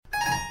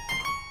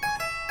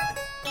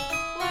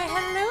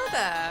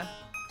there!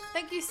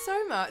 Thank you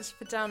so much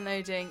for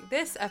downloading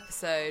this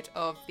episode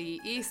of the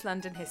East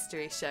London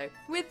History Show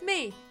with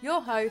me,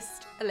 your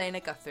host, Elena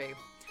Guthrie.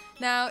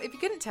 Now, if you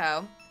couldn't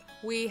tell,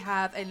 we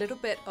have a little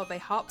bit of a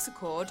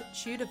harpsichord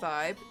Tudor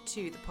vibe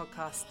to the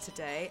podcast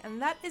today,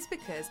 and that is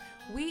because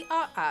we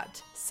are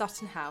at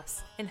Sutton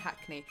House in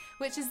Hackney,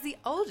 which is the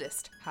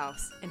oldest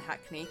house in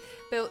Hackney,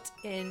 built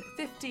in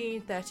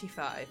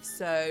 1535,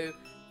 so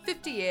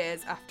 50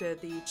 years after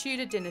the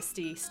Tudor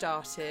dynasty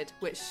started,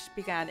 which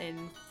began in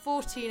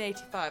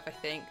 1485, I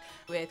think,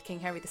 with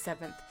King Henry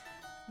VII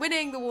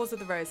winning the Wars of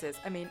the Roses.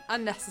 I mean,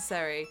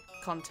 unnecessary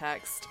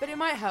context, but it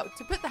might help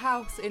to put the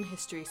house in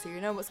history so you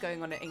know what's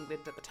going on in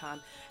England at the time.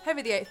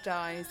 Henry VIII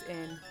dies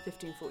in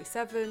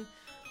 1547,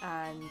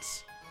 and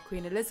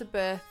Queen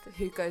Elizabeth,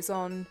 who goes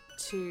on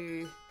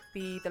to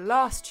be the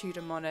last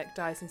Tudor monarch,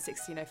 dies in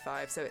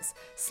 1605, so it's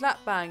slap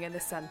bang in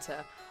the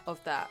centre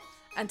of that.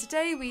 And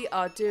today we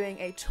are doing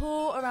a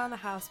tour around the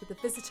house with the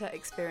Visitor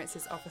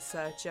Experiences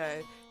Officer,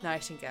 Jo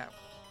Nightingale.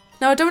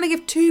 Now, I don't want to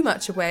give too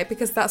much away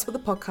because that's what the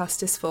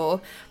podcast is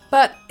for,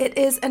 but it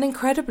is an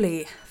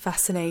incredibly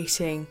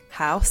fascinating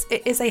house.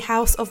 It is a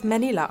house of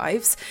many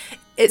lives.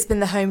 It's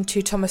been the home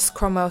to Thomas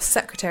Cromwell's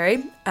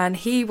secretary, and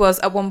he was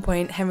at one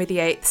point Henry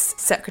VIII's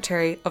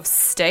Secretary of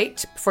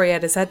State before he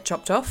had his head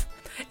chopped off.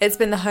 It's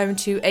been the home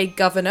to a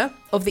governor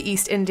of the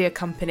East India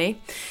Company.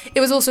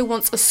 It was also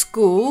once a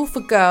school for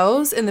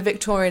girls in the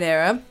Victorian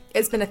era.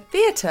 It's been a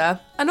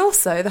theatre and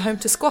also the home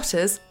to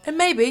squatters and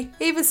maybe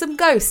even some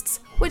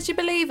ghosts. Would you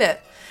believe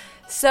it?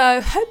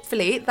 So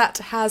hopefully that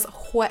has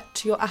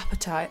whet your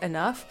appetite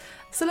enough.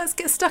 So let's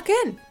get stuck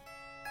in.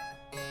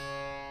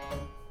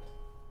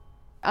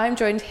 I'm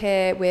joined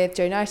here with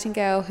Jo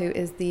Nightingale, who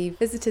is the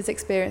Visitors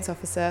Experience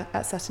Officer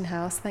at Sutton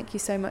House. Thank you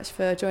so much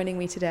for joining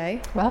me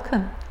today.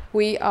 Welcome.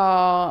 We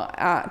are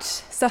at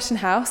Sutton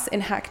House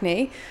in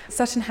Hackney.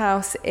 Sutton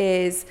House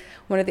is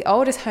one of the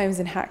oldest homes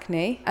in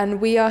Hackney,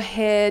 and we are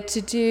here to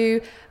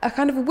do a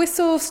kind of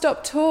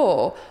whistle-stop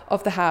tour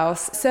of the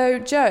house. So,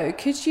 Jo,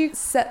 could you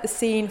set the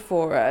scene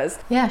for us?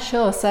 Yeah,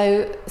 sure.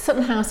 So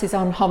Sutton House is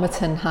on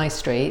Homerton High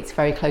Street,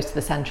 very close to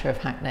the centre of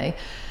Hackney,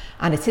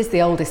 and it is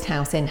the oldest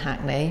house in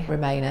Hackney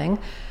remaining.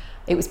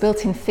 It was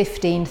built in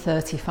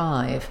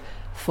 1535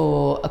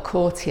 for a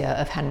courtier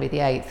of Henry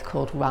VIII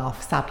called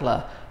Ralph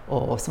Sadler,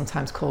 or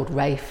sometimes called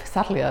Rafe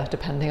Sadlier,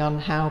 depending on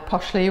how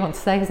poshly you want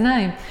to say his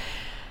name.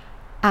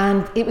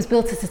 And it was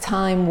built at a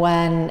time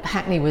when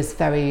Hackney was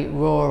very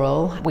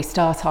rural. We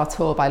start our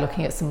tour by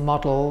looking at some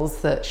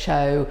models that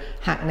show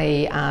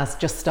Hackney as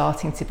just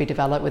starting to be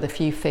developed with a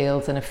few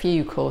fields and a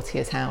few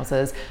courtiers'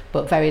 houses,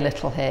 but very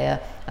little here.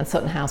 And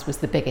Sutton House was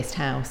the biggest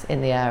house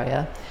in the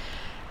area.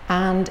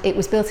 And it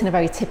was built in a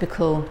very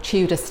typical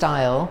Tudor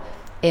style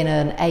in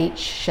an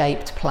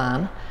H-shaped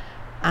plan,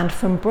 and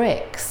from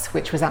bricks,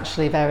 which was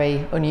actually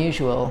very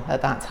unusual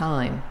at that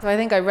time. So I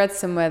think I read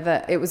somewhere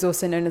that it was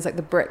also known as like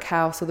the brick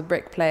house or the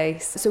brick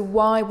place. So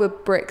why were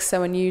bricks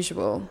so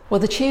unusual?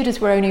 Well, the Tudors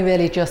were only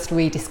really just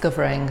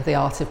rediscovering the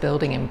art of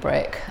building in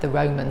brick. The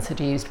Romans had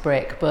used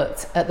brick,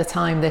 but at the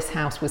time this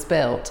house was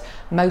built,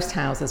 most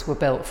houses were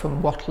built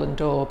from wattle and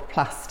daub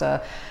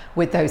plaster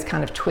with those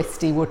kind of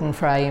twisty wooden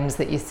frames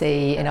that you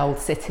see in old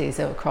cities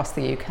across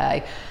the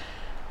UK.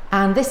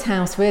 And this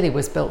house really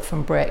was built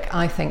from brick,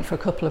 I think, for a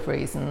couple of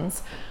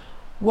reasons.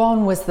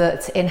 One was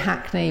that in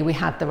Hackney we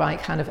had the right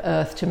kind of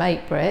earth to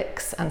make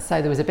bricks, and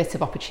so there was a bit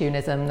of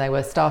opportunism. They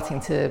were starting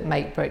to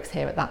make bricks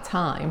here at that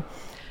time.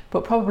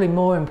 But probably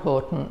more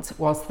important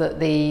was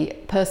that the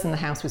person the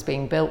house was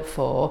being built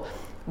for,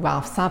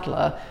 Ralph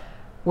Sadler,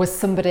 was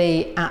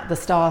somebody at the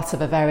start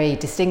of a very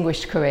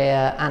distinguished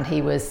career, and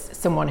he was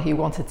someone who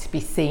wanted to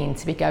be seen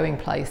to be going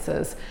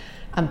places.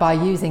 And by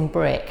using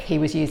brick, he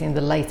was using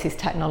the latest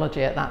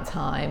technology at that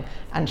time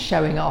and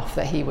showing off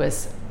that he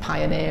was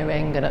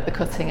pioneering and at the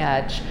cutting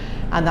edge.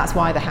 And that's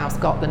why the house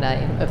got the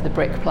name of the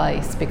Brick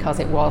Place, because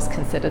it was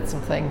considered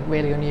something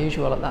really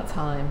unusual at that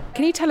time.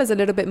 Can you tell us a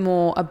little bit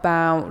more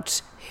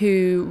about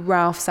who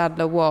Ralph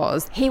Sadler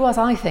was? He was,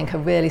 I think, a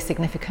really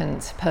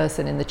significant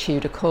person in the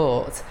Tudor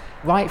court.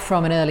 Right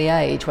from an early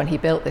age, when he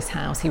built this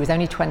house, he was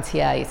only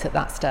 28 at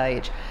that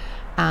stage.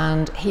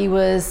 And he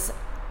was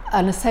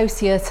an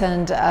associate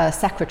and a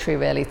secretary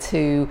really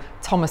to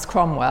Thomas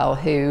Cromwell,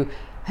 who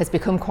has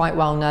become quite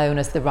well known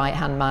as the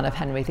right-hand man of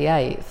Henry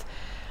VIII.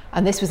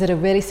 And this was at a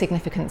really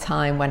significant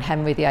time when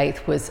Henry VIII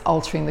was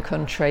altering the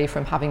country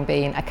from having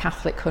been a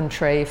Catholic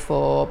country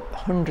for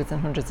hundreds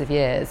and hundreds of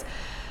years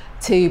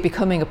to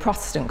becoming a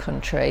Protestant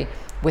country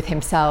with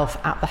himself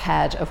at the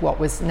head of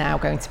what was now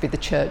going to be the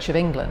Church of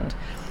England.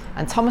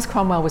 And Thomas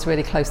Cromwell was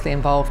really closely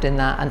involved in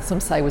that, and some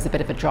say was a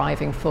bit of a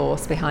driving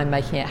force behind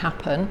making it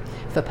happen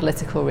for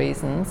political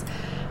reasons.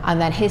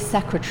 And then his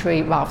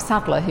secretary, Ralph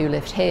Sadler, who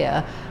lived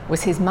here,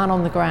 was his man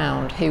on the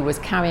ground who was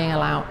carrying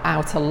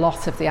out a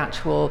lot of the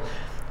actual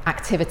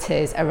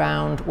activities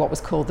around what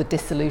was called the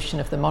dissolution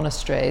of the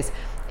monasteries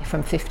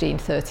from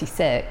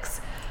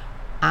 1536.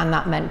 And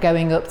that meant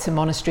going up to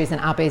monasteries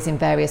and abbeys in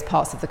various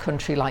parts of the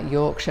country, like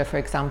Yorkshire, for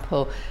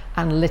example,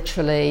 and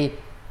literally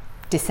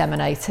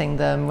disseminating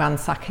them,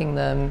 ransacking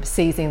them,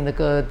 seizing the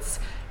goods,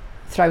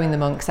 throwing the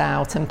monks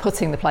out and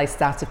putting the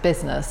places out of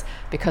business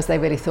because they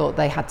really thought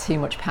they had too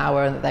much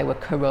power and that they were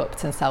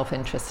corrupt and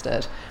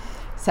self-interested.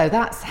 So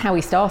that's how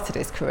he started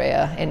his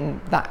career,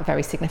 in that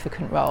very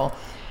significant role.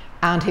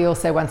 And he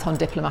also went on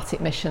diplomatic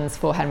missions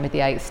for Henry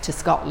VIII to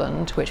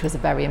Scotland, which was a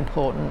very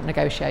important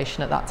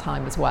negotiation at that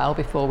time as well,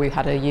 before we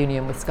had a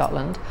union with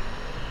Scotland.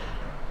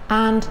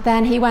 And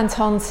then he went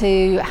on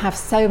to have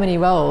so many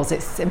roles,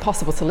 it's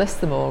impossible to list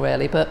them all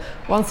really, but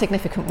one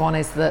significant one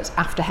is that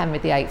after Henry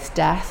VIII's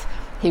death,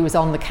 he was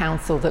on the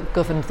council that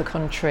governed the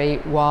country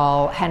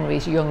while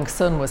Henry's young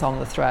son was on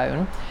the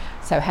throne.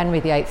 So Henry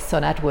VIII's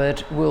son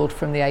Edward ruled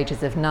from the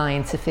ages of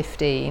 9 to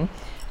 15,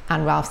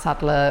 and Ralph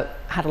Sadler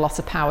had a lot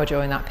of power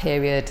during that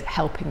period,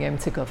 helping him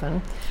to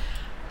govern.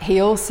 He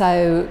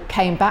also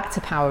came back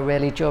to power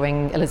really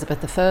during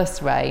Elizabeth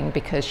I's reign,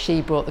 because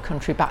she brought the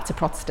country back to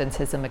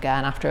Protestantism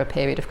again after a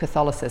period of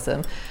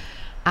Catholicism.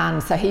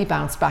 And so he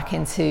bounced back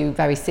into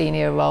very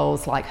senior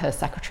roles like her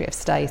Secretary of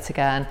State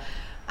again.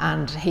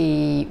 And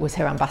he was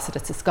her ambassador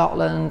to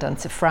Scotland and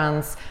to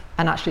France,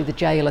 and actually the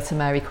jailer to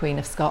Mary Queen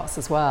of Scots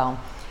as well.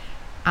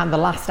 And the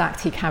last act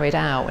he carried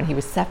out when he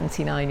was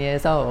 79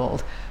 years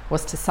old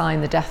was to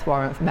sign the death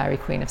warrant for Mary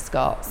Queen of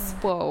Scots.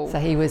 Whoa. So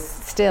he was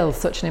still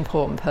such an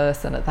important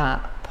person at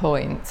that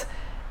point.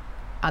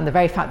 And the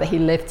very fact that he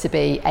lived to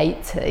be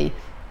 80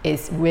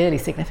 is really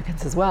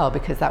significant as well,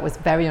 because that was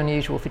very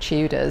unusual for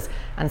Tudors,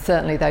 and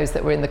certainly those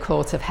that were in the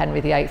court of Henry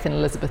VIII and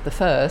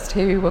Elizabeth I,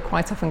 who were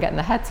quite often getting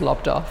their heads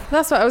lobbed off.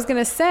 That's what I was going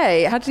to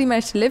say. How did he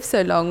manage to live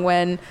so long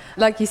when,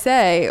 like you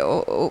say,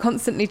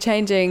 constantly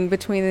changing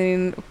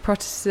between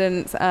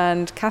Protestants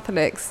and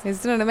Catholics?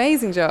 He's done an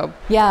amazing job.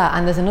 Yeah,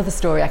 and there's another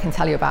story I can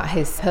tell you about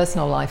his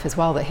personal life as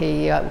well that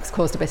he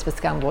caused a bit of a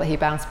scandal that he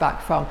bounced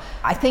back from.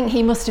 I think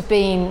he must have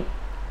been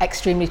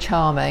extremely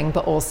charming,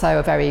 but also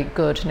a very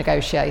good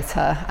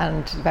negotiator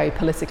and very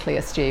politically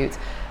astute.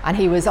 And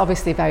he was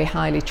obviously very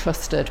highly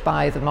trusted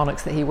by the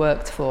monarchs that he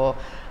worked for.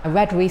 I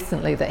read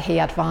recently that he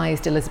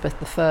advised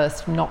Elizabeth I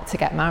not to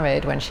get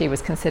married when she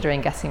was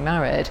considering getting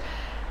married.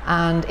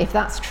 And if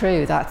that's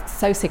true, that's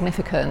so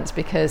significant,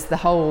 because the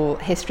whole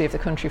history of the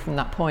country from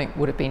that point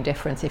would have been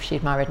different if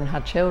she'd married and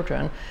had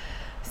children.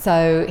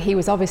 So he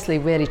was obviously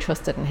really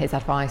trusted, and his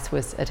advice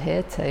was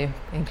adhered to,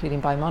 including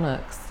by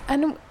monarchs.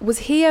 And was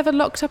he ever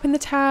locked up in the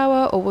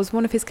Tower, or was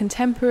one of his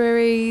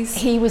contemporaries?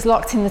 He was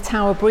locked in the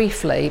Tower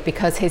briefly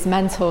because his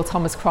mentor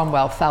Thomas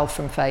Cromwell fell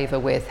from favour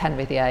with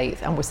Henry VIII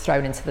and was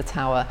thrown into the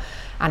Tower,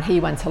 and he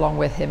went along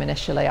with him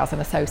initially as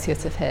an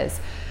associate of his.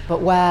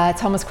 But where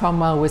Thomas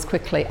Cromwell was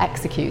quickly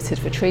executed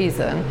for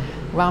treason,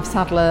 Ralph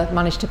Sadler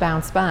managed to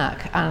bounce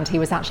back, and he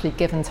was actually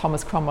given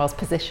Thomas Cromwell's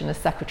position as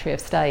Secretary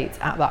of State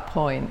at that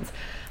point,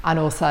 and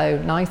also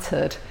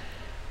knighted.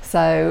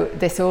 So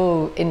this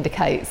all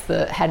indicates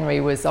that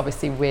Henry was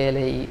obviously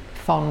really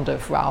fond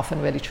of Ralph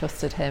and really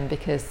trusted him,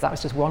 because that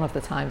was just one of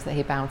the times that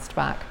he bounced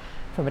back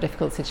from a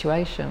difficult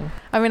situation.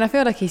 I mean, I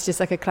feel like he's just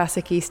like a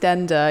classic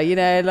EastEnder, you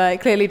know,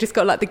 like clearly just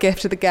got like the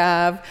gift of the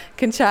gab,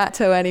 can chat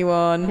to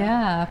anyone.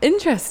 Yeah.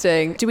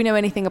 Interesting. Do we know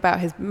anything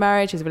about his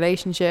marriage, his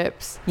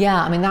relationships?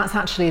 Yeah, I mean, that's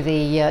actually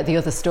the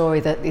other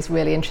story that is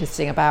really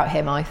interesting about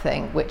him, I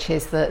think, which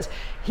is that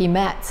he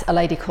met a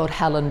lady called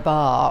Helen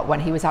Barr when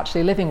he was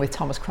actually living with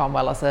Thomas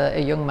Cromwell as a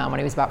young man,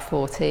 when he was about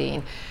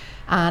 14.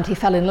 And he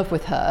fell in love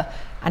with her,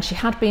 and she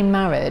had been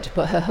married,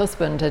 but her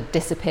husband had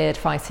disappeared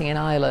fighting in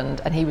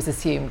Ireland, and he was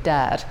assumed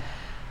dead.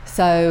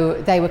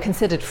 So they were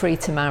considered free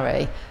to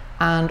marry,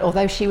 and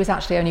although she was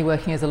actually only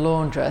working as a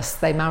laundress,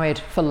 they married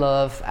for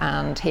love,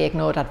 and he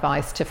ignored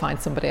advice to find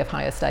somebody of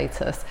higher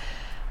status.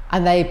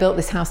 And they built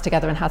this house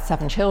together and had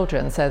 7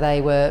 children, so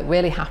they were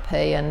really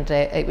happy, and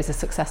it was a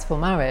successful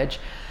marriage.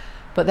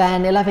 But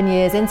then 11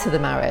 years into the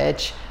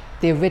marriage,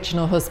 the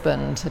original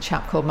husband, a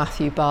chap called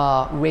Matthew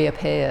Barr,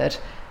 reappeared,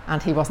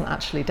 and he wasn't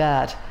actually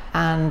dead.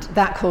 And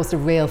that caused a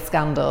real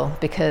scandal,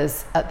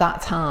 because at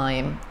that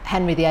time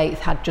Henry VIII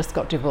had just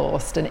got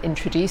divorced and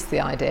introduced the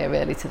idea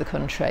really to the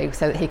country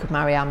so that he could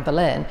marry Anne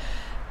Boleyn,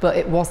 but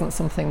it wasn't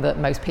something that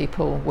most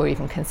people were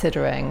even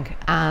considering.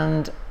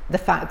 And the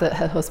fact that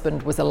her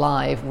husband was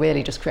alive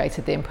really just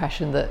created the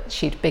impression that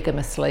she'd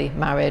bigamously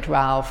married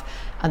Ralph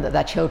and that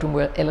their children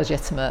were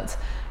illegitimate.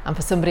 And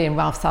for somebody in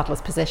Ralph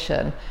Sadler's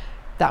position,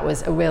 that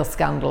was a real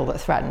scandal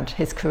that threatened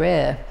his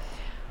career.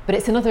 But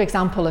it's another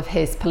example of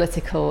his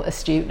political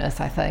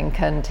astuteness, I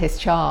think, and his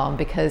charm,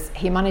 because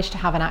he managed to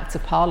have an Act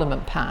of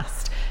Parliament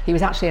passed. He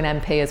was actually an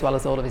MP as well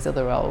as all of his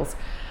other roles,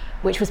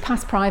 which was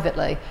passed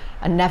privately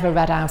and never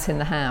read out in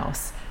the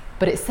House.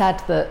 But it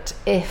said that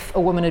if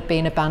a woman had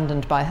been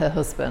abandoned by her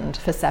husband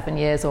for 7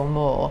 years or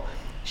more,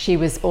 she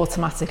was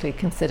automatically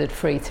considered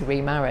free to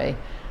remarry.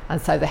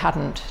 And so they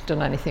hadn't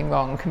done anything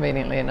wrong,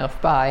 conveniently enough,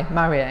 by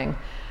marrying.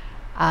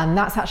 And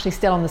that's actually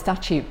still on the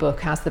statute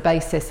book as the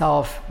basis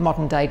of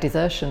modern day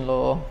desertion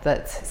law,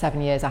 that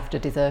 7 years after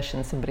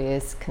desertion somebody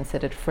is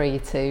considered free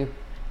to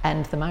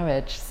end the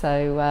marriage.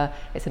 So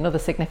it's another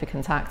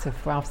significant act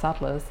of Ralph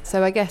Sadler's.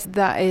 So I guess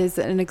that is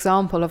an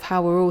example of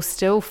how we're all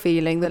still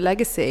feeling the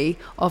legacy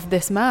of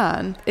this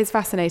man. It's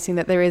fascinating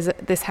that there is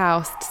this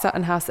house,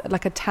 Sutton House,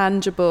 like a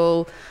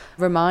tangible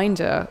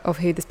reminder of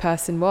who this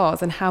person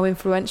was and how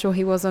influential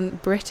he was on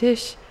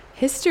British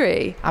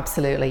history.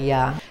 Absolutely,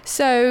 yeah.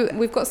 So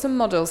we've got some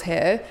models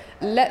here.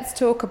 Let's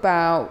talk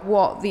about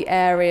what the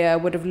area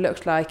would have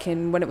looked like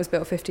when it was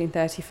built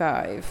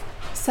 1535.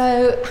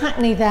 So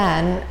Hackney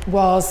then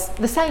was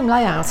the same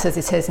layout as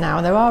it is now,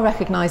 and there are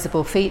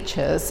recognisable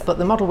features, but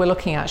the model we're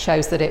looking at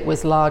shows that it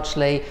was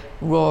largely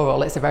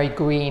rural. It's a very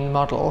green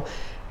model.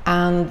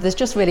 And there's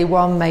just really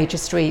one major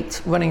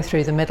street running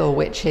through the middle,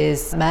 which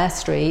is Mare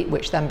Street,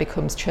 which then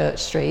becomes Church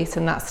Street,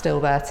 and that's still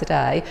there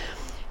today.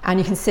 And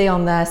you can see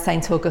on there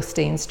St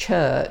Augustine's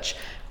Church,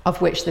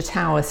 of which the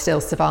tower still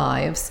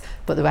survives,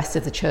 but the rest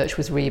of the church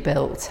was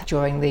rebuilt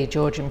during the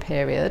Georgian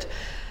period.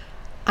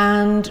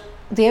 And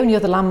the only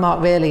other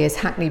landmark really is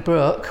Hackney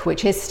Brook,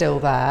 which is still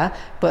there,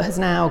 but has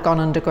now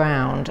gone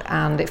underground,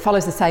 and it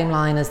follows the same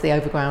line as the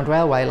overground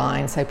railway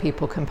line, so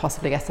people can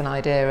possibly get an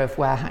idea of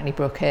where Hackney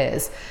Brook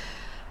is.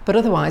 But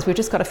otherwise, we've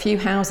just got a few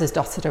houses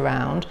dotted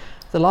around,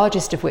 the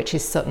largest of which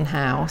is Sutton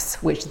House,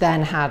 which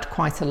then had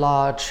quite a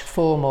large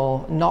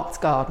formal knocked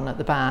garden at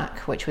the back,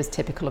 which was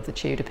typical of the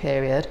Tudor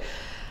period.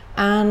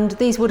 And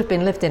these would have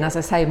been lived in, as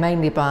I say,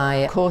 mainly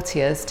by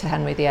courtiers to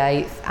Henry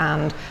VIII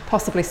and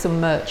possibly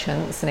some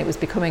merchants, and it was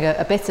becoming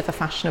a bit of a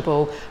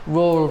fashionable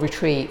rural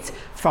retreat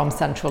from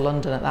central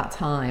London at that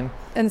time.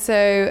 And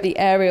so the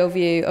aerial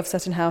view of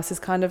Sutton House is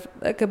kind of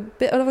like a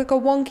bit of like a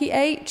wonky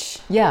H?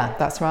 Yeah,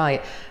 that's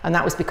right. And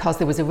that was because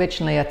there was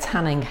originally a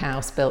tanning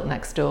house built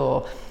next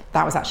door.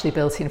 That was actually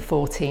built in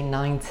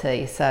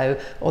 1490, so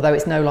although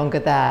it's no longer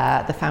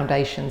there, the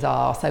foundations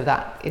are, so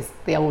that is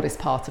the oldest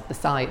part of the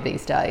site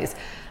these days.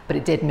 But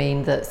it did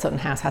mean that Sutton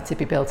House had to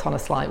be built on a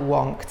slight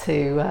wonk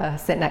to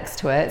sit next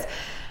to it.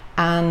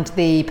 And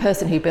the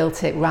person who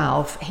built it,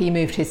 Ralph, he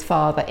moved his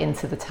father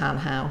into the tan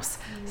house.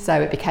 So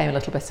it became a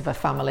little bit of a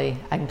family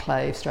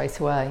enclave straight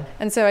away.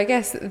 And so I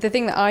guess the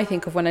thing that I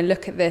think of when I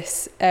look at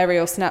this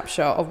aerial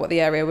snapshot of what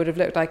the area would have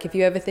looked like, if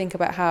you ever think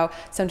about how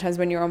sometimes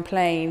when you're on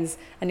planes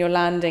and you're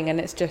landing and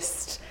it's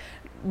just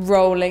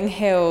rolling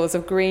hills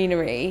of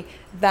greenery,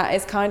 that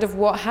is kind of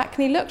what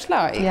Hackney looked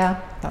like.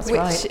 Yeah, that's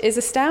right. Which is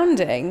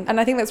astounding. And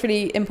I think that's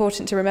really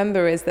important to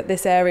remember, is that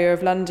this area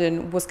of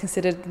London was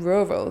considered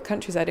rural,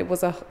 countryside. It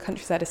was a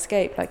countryside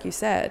escape, like you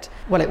said.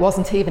 Well, it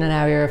wasn't even an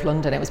area of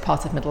London, it was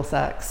part of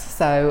Middlesex.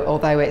 So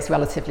although it's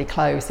relatively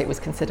close, it was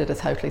considered a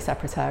totally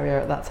separate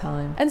area at that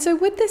time. And so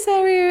would this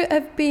area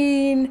have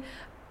been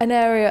an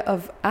area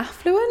of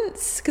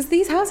affluence? Because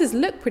these houses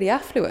look pretty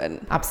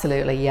affluent.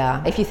 Absolutely,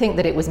 yeah. If you think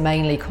that it was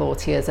mainly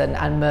courtiers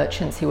and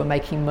merchants who were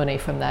making money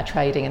from their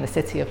trading in the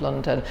city of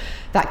London,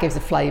 that gives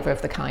a flavour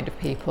of the kind of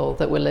people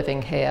that were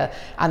living here.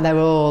 And they're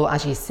all,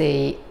 as you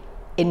see,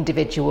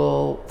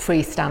 individual,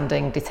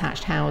 freestanding,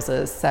 detached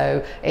houses.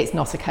 So it's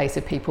not a case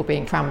of people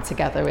being crammed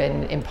together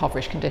in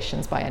impoverished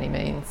conditions by any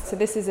means. So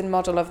this is a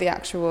model of the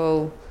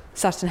actual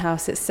Sutton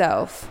House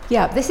itself.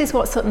 Yeah, this is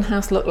what Sutton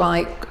House looked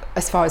like,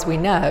 as far as we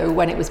know,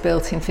 when it was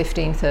built in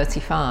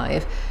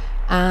 1535.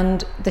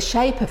 And the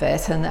shape of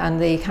it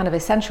and the kind of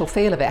essential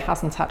feel of it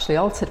hasn't actually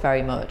altered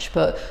very much.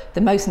 But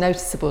the most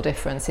noticeable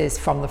difference is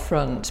from the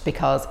front,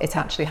 because it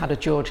actually had a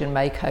Georgian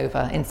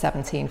makeover in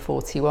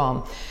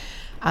 1741.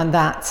 And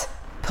that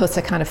put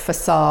a kind of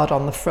facade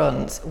on the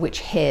front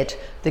which hid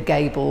the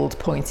gabled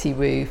pointy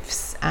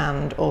roofs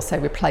and also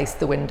replaced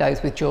the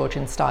windows with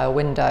Georgian style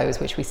windows,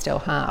 which we still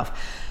have.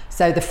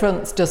 So the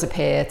front does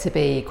appear to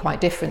be quite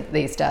different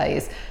these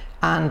days,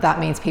 and that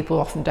means people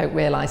often don't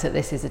realise that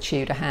this is a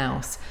Tudor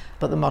house,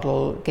 but the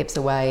model gives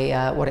away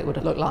what it would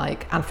have looked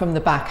like. And from the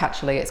back,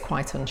 actually, it's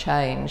quite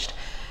unchanged.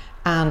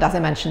 And as I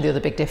mentioned, the other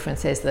big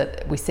difference is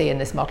that we see in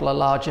this model a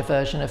larger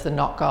version of the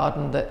knot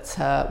garden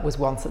that was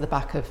once at the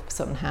back of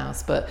Sutton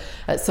House, but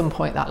at some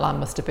point that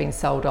land must have been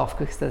sold off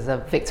because there's a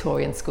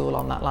Victorian school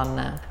on that land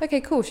now.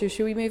 Okay, cool. Should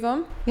we move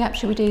on? Yep,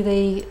 should we do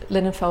the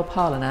Linenfold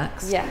parlour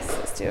next? Yes,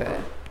 let's do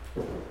it.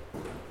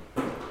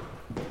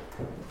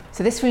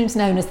 So this room's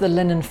known as the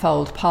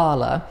Linenfold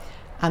parlour,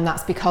 and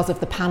that's because of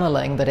the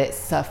panelling that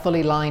it's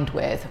fully lined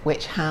with,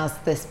 which has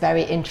this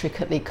very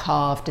intricately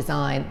carved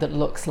design that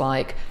looks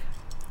like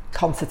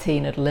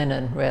concertinaed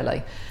linen,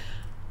 really.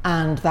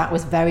 And that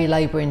was very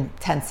labour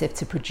intensive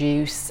to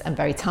produce and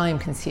very time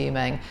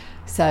consuming.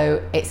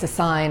 So it's a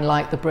sign,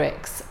 like the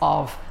bricks,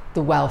 of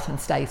the wealth and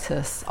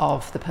status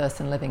of the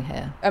person living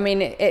here. I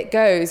mean, it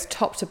goes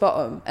top to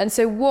bottom. And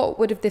so what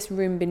would have this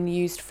room been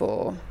used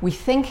for? We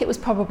think it was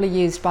probably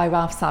used by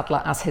Ralph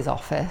Sadler as his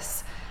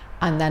office,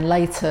 and then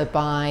later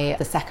by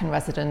the second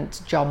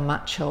resident, John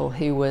Matchell,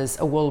 who was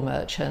a wool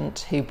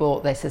merchant who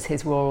bought this as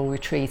his rural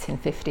retreat in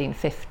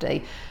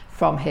 1550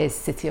 from his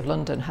City of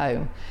London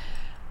home.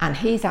 And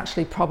he's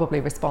actually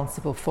probably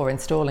responsible for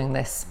installing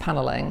this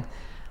panelling.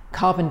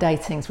 Carbon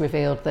dating's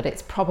revealed that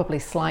it's probably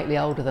slightly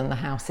older than the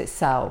house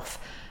itself,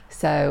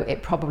 so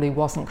it probably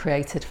wasn't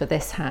created for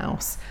this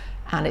house.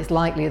 And it's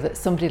likely that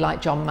somebody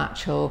like John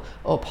Matchell,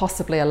 or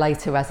possibly a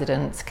later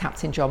resident,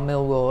 Captain John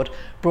Millward,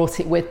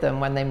 brought it with them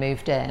when they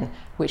moved in,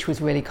 which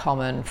was really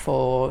common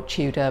for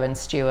Tudor and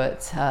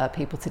Stuart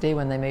people to do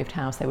when they moved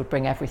house. They would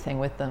bring everything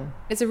with them.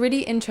 It's a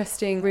really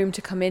interesting room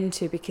to come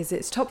into because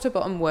it's top to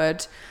bottom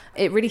wood.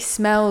 It really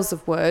smells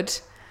of wood.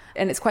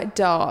 And it's quite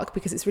dark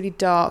because it's really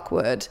dark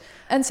wood.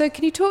 And so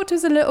can you talk to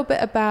us a little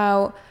bit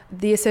about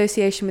the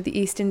association with the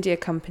East India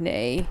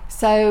Company?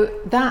 So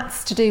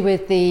that's to do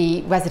with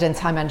the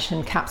resident I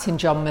mentioned, Captain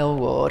John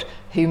Millward,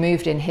 who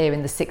moved in here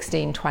in the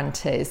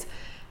 1620s.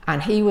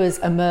 And he was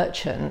a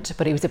merchant,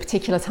 but he was a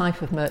particular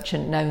type of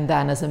merchant known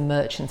then as a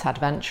merchant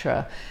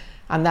adventurer.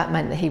 And that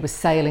meant that he was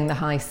sailing the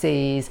high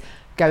seas,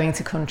 going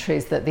to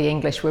countries that the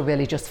English were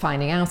really just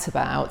finding out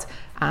about,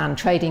 and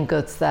trading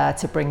goods there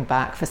to bring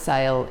back for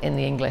sale in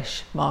the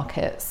English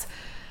markets.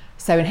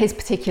 So in his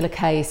particular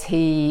case,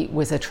 he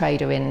was a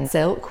trader in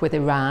silk with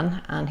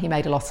Iran, and he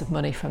made a lot of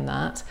money from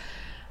that.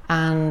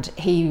 And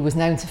he was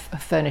known to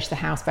furnish the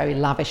house very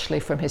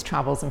lavishly from his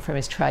travels and from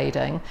his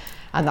trading.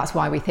 And that's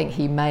why we think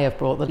he may have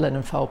brought the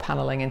linen fold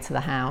panelling into the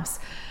house.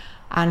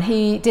 And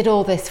he did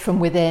all this from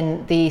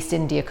within the East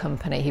India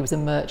Company. He was a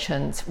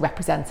merchant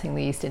representing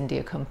the East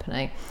India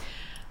Company.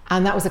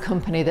 And that was a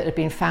company that had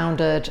been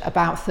founded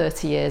about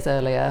 30 years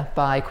earlier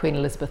by Queen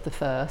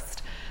Elizabeth I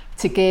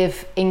to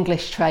give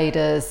English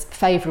traders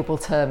favourable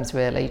terms,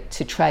 really,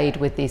 to trade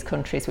with these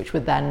countries, which were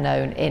then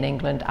known in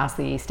England as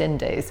the East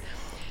Indies.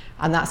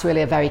 And that's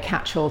really a very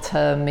catch-all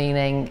term,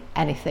 meaning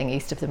anything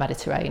east of the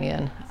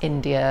Mediterranean,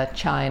 India,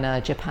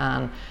 China,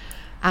 Japan.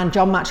 And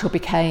John Matchell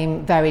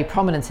became very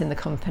prominent in the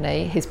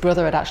company. His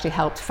brother had actually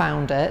helped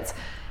found it,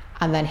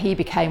 and then he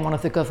became one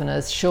of the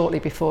governors shortly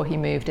before he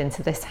moved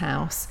into this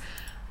house.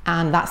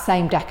 And that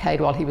same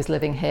decade, while he was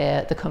living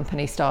here, the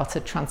company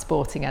started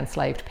transporting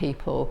enslaved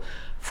people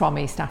from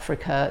East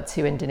Africa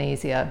to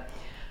Indonesia.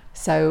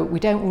 So we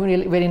don't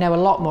really know a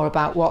lot more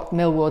about what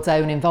Millward's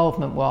own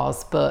involvement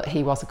was, but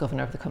he was a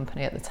governor of the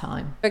company at the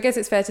time. I guess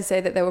it's fair to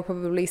say that there were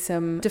probably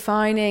some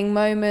defining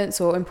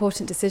moments or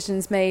important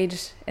decisions made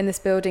in this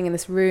building, in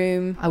this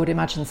room. I would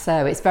imagine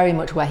so. It's very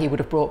much where he would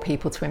have brought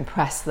people to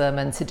impress them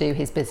and to do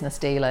his business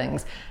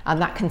dealings.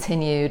 And that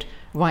continued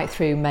right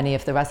through many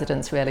of the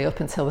residents, really,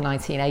 up until the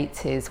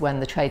 1980s, when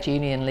the trade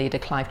union leader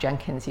Clive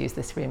Jenkins used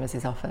this room as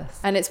his office.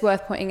 And it's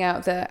worth pointing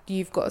out that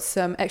you've got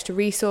some extra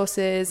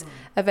resources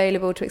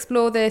available to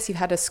explore this. You've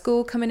had a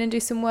school come in and do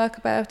some work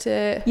about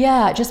it.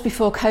 Yeah, just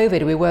before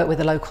COVID, we worked with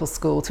a local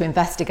school to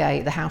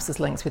investigate the house's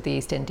links with the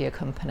East India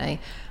Company.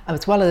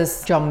 As well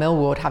as John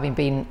Millward having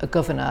been a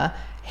governor,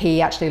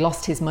 he actually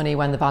lost his money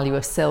when the value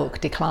of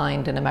silk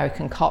declined and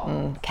American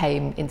cotton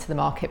came into the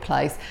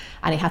marketplace,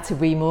 and he had to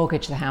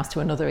remortgage the house to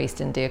another East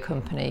India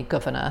Company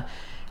governor.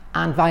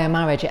 And via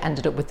marriage, it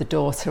ended up with the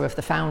daughter of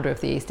the founder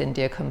of the East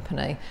India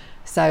Company.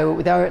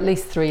 So there are at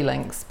least 3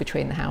 links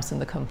between the house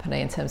and the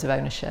company in terms of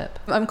ownership.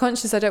 I'm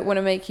conscious I don't want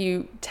to make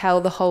you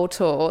tell the whole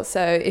tour,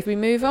 so if we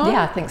move on?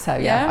 Yeah, I think so,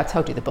 yeah. I've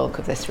told you the bulk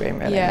of this room,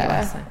 really.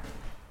 Yeah. Anyway, so.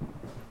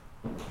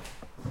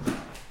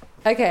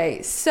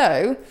 Okay,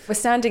 so we're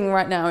standing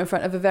right now in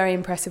front of a very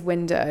impressive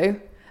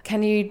window.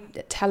 Can you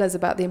tell us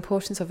about the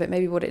importance of it,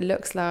 maybe what it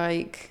looks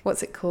like?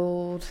 What's it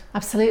called?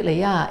 Absolutely,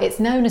 yeah. It's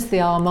known as the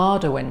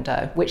Armada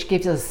window, which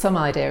gives us some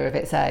idea of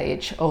its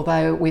age,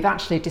 although we've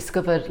actually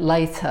discovered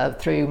later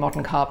through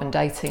modern carbon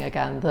dating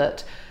again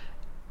that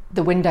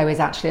the window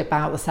is actually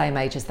about the same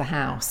age as the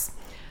house.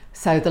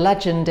 So the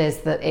legend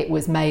is that it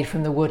was made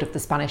from the wood of the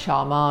Spanish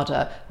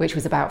Armada, which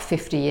was about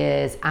 50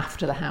 years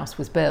after the house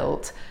was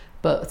built.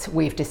 But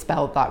we've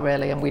dispelled that,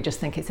 really, and we just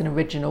think it's an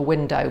original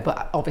window,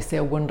 but obviously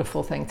a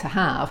wonderful thing to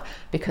have,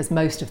 because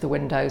most of the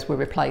windows were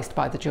replaced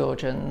by the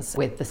Georgians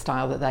with the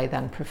style that they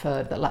then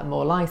preferred, that let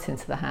more light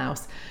into the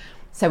house.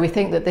 So we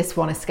think that this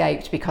one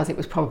escaped because it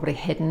was probably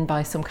hidden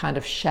by some kind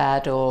of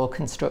shed or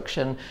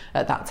construction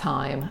at that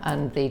time,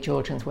 and the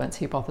Georgians weren't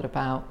too bothered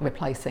about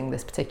replacing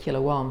this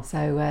particular one.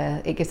 So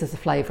it gives us a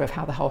flavour of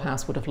how the whole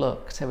house would have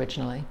looked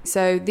originally.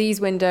 So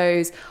these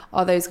windows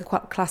are those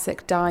quite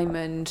classic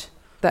diamond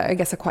that I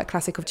guess are quite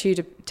classic of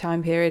Tudor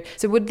time period.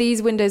 So would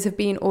these windows have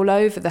been all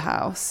over the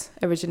house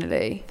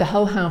originally? The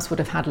whole house would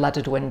have had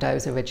leaded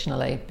windows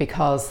originally,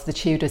 because the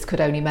Tudors could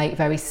only make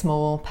very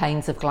small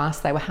panes of glass.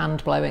 They were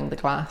hand blowing the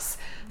glass,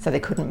 so they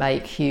couldn't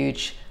make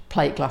huge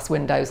plate glass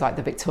windows like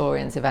the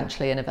Victorians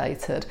eventually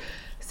innovated.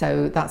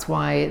 So that's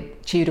why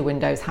Tudor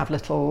windows have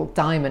little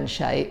diamond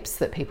shapes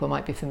that people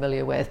might be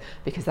familiar with,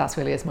 because that's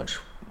really as much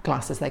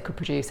glass as they could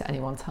produce at any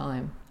one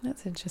time.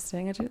 That's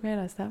interesting. I didn't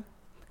realise that.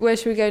 Where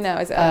should we go now?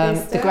 Is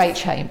it the Great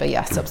Chamber,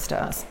 yes,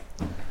 upstairs.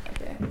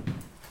 Okay.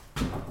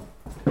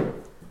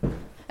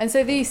 And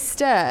so these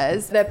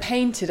stairs, they're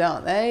painted,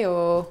 aren't they?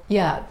 Or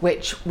yeah,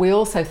 which we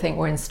also think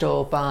were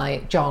installed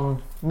by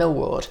John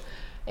Millward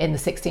in the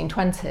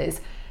 1620s.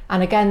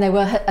 And again, they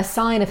were a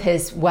sign of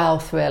his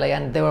wealth, really,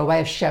 and they were a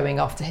way of showing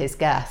off to his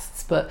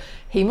guests. But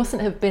he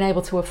mustn't have been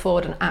able to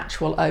afford an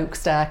actual oak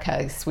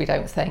staircase, we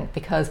don't think,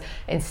 because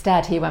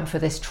instead he went for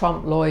this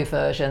trompe-l'oeil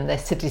version,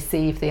 this to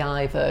deceive the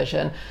eye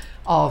version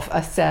of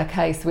a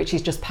staircase which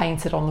is just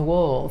painted on the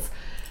walls.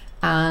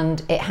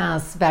 And it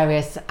has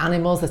various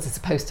animals that are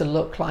supposed to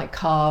look like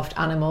carved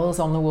animals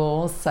on the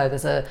walls. So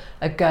there's a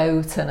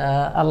goat and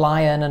a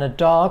lion and a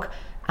dog,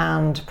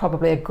 and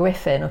probably a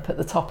griffin up at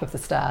the top of the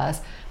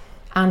stairs.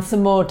 And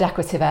some more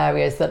decorative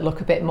areas that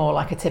look a bit more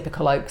like a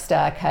typical oak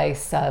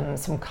staircase,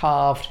 some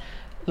carved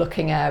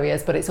looking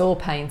areas, but it's all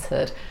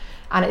painted.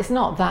 And it's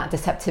not that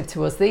deceptive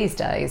to us these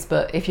days,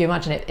 but if you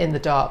imagine it in the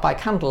dark by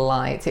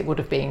candlelight, it would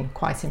have been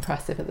quite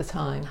impressive at the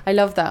time. I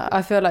love that.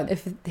 I feel like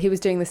if he was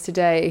doing this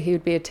today, he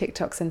would be a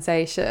TikTok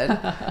sensation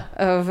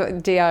of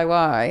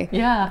DIY.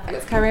 Yeah.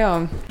 Let's carry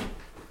on.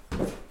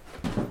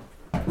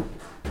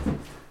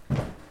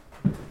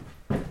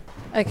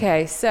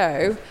 Okay,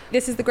 so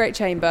this is the Great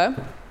Chamber.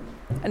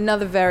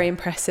 Another very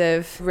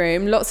impressive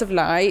room, lots of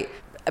light,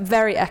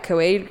 very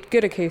echoey,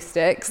 good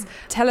acoustics.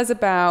 Tell us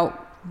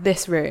about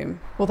this room.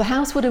 Well, the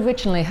house would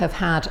originally have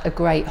had a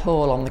great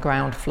hall on the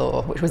ground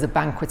floor, which was a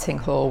banqueting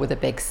hall with a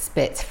big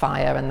spit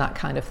fire and that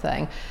kind of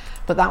thing.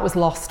 But that was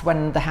lost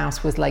when the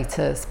house was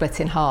later split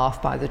in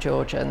half by the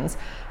Georgians.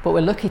 But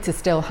we're lucky to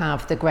still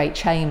have the Great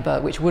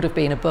Chamber, which would have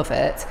been above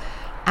it.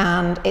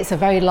 And it's a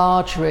very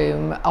large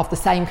room of the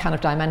same kind of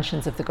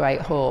dimensions of the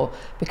Great Hall,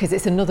 because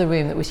it's another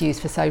room that was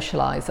used for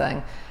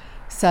socialising.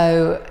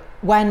 So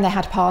when they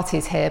had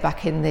parties here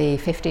back in the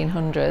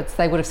 1500s,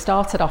 they would have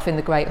started off in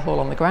the Great Hall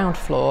on the ground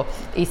floor,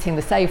 eating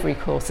the savoury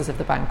courses of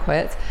the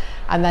banquet,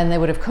 and then they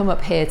would have come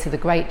up here to the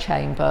Great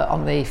Chamber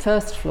on the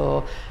first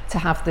floor to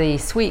have the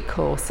sweet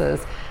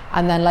courses,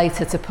 and then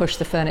later to push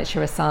the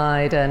furniture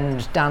aside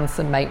and dance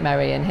and make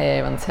merry in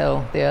here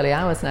until the early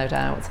hours, no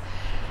doubt.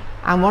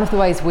 And one of the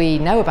ways we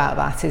know about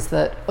that is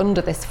that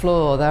under this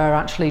floor there are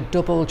actually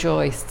double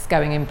joists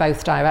going in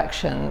both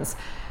directions,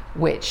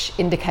 which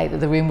indicate that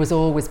the room was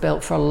always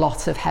built for a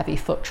lot of heavy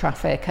foot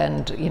traffic,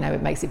 and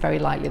it makes it very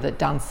likely that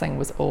dancing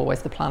was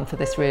always the plan for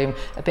this room,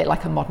 a bit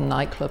like a modern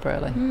nightclub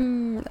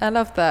really. I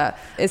love that.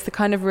 It's the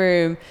kind of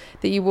room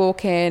that you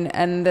walk in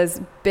and there's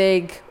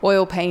big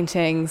oil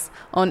paintings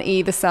on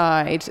either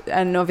side,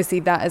 and obviously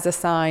that is a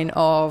sign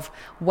of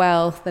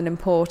wealth and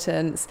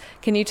importance.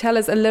 Can you tell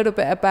us a little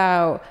bit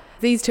about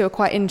these two? Are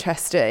quite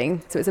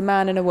interesting. So it's a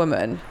man and a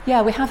woman.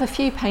 Yeah, we have a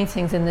few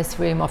paintings in this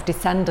room of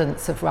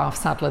descendants of Ralph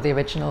Sadler, the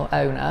original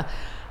owner.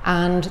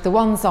 And the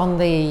ones on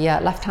the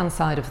left-hand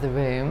side of the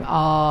room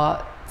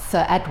are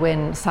Sir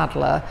Edwin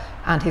Sadler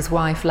and his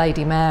wife,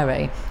 Lady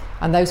Mary.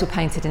 And those were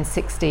painted in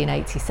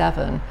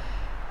 1687.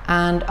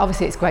 And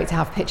obviously it's great to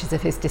have pictures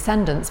of his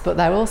descendants, but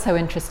they're also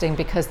interesting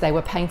because they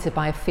were painted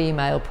by a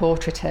female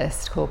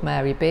portraitist called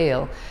Mary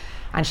Beale.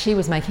 And she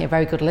was making a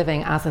very good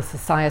living as a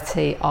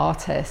society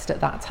artist at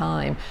that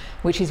time,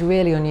 which is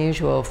really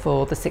unusual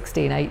for the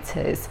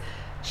 1680s.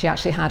 She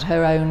actually had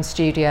her own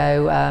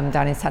studio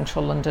down in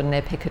central London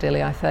near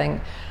Piccadilly, I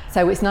think.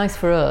 So it's nice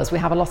for us. We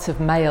have a lot of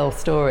male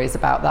stories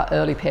about that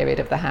early period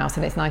of the house,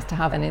 and it's nice to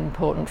have an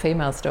important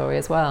female story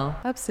as well.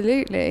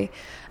 Absolutely.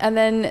 And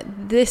then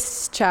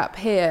this chap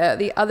here at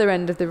the other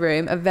end of the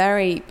room, a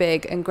very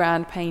big and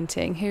grand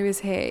painting. Who is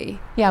he?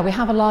 Yeah, we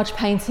have a large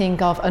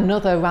painting of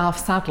another Ralph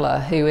Sadler,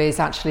 who is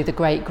actually the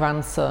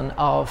great-grandson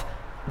of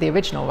the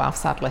original Ralph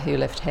Sadler who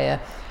lived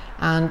here.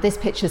 And this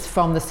picture's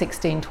from the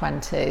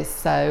 1620s,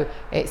 so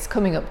it's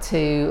coming up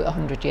to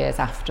 100 years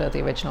after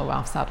the original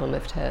Ralph Sadler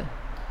lived here.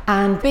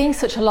 And being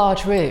such a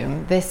large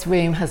room, this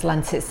room has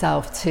lent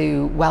itself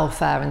to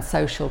welfare and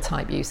social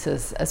type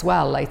uses as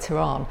well later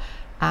on.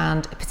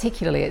 And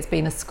particularly it's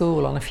been a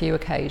school on a few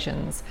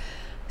occasions.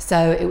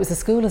 So it was a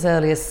school as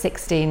early as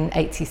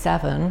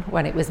 1687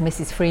 when it was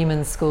Mrs.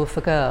 Freeman's School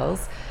for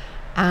Girls.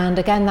 And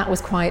again, that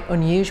was quite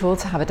unusual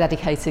to have a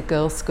dedicated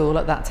girls' school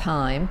at that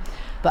time.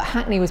 But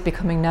Hackney was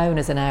becoming known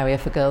as an area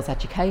for girls'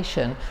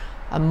 education,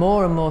 and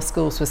more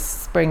schools were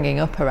springing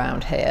up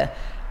around here.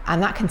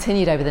 And that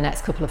continued over the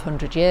next couple of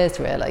hundred years,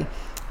 really.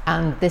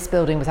 And this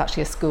building was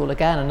actually a school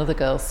again, another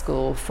girls'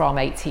 school, from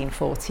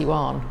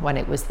 1841, when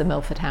it was the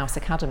Milford House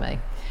Academy.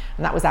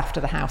 And that was after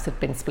the house had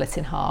been split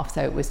in half,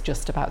 so it was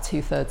just about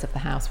 2/3 of the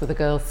house with a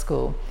girls'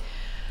 school.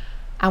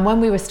 And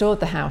when we restored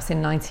the house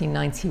in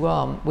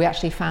 1991, we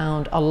actually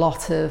found a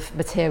lot of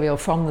material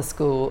from the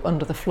school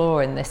under the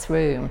floor in this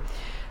room,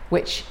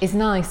 which is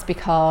nice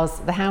because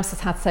the house has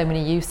had so many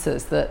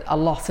uses that a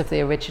lot of the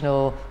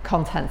original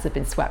contents have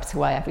been swept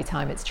away every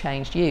time it's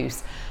changed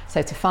use.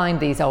 So to find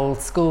these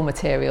old school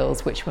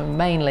materials, which were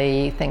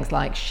mainly things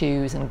like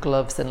shoes and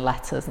gloves and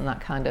letters and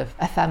that kind of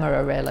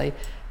ephemera really,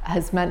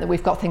 has meant that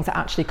we've got things that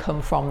actually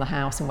come from the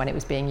house and when it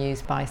was being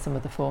used by some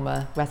of the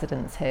former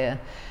residents here.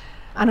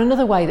 And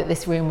another way that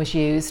this room was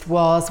used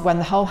was when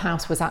the whole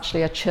house was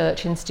actually a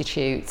church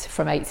institute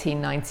from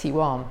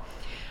 1891.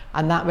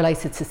 And that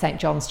related to St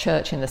John's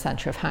Church in the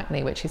centre of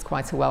Hackney, which is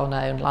quite a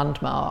well-known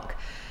landmark.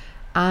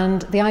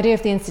 And the idea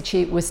of the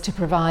institute was to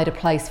provide a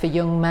place for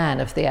young men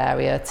of the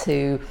area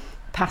to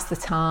pass the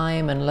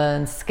time and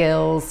learn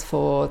skills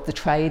for the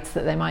trades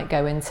that they might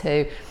go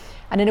into.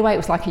 And in a way, it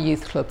was like a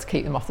youth club to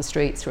keep them off the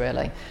streets,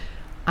 really.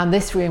 And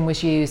this room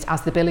was used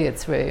as the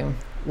billiards room,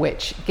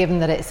 which, given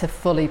that it's a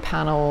fully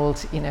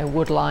panelled,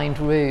 wood-lined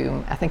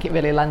room, I think it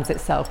really lends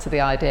itself to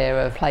the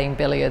idea of playing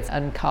billiards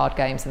and card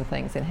games and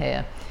things in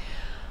here.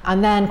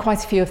 And then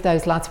quite a few of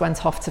those lads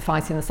went off to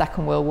fight in the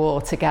Second World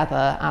War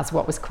together as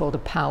what was called a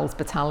PALS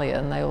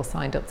battalion. They all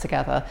signed up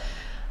together,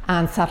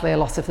 and sadly a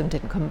lot of them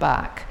didn't come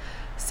back.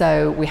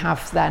 So we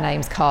have their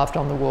names carved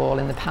on the wall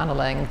in the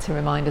panelling to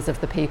remind us of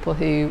the people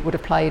who would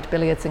have played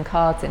billiards and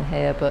cards in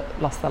here but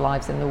lost their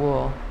lives in the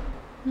war.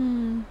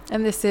 And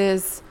this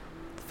is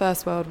the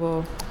First World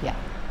War? Yeah.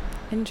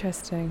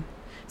 Interesting.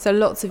 So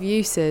lots of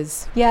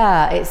uses.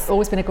 Yeah, it's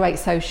always been a great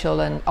social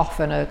and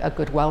often a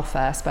good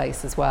welfare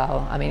space as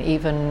well. I mean,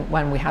 even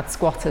when we had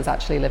squatters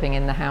actually living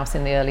in the house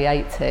in the early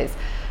 80s,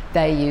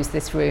 they used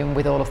this room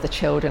with all of the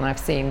children. I've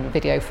seen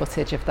video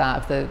footage of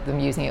that, of them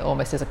using it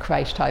almost as a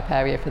crèche type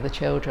area for the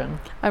children.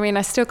 I mean,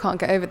 I still can't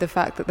get over the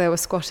fact that there were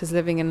squatters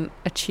living in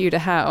a Tudor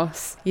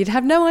house. You'd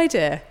have no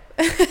idea.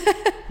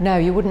 No,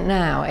 you wouldn't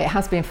now. It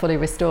has been fully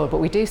restored, but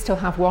we do still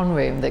have one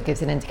room that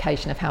gives an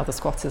indication of how the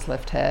squatters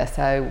lived here,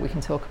 so we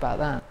can talk about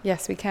that.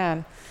 Yes, we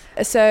can.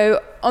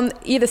 So on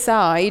either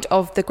side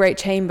of the Great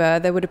Chamber,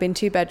 there would have been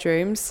 2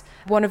 bedrooms.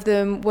 One of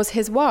them was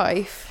his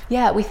wife.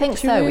 Yeah, we think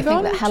so. We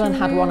think that Helen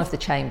had one of of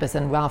the chambers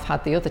and Ralph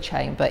had the other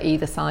chamber,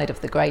 either side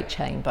of the Great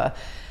Chamber.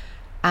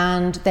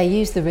 And they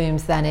used the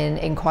rooms then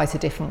in quite a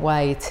different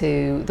way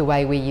to the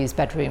way we use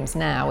bedrooms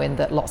now, in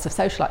that lots of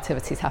social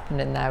activities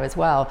happened in there as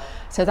well.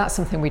 So that's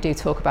something we do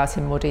talk about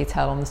in more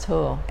detail on the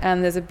tour.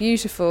 And there's a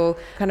beautiful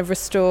kind of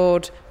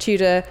restored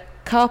Tudor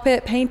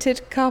painted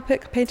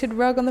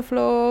rug on the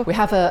floor. We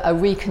have a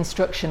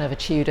reconstruction of a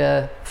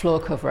Tudor floor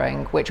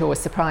covering, which always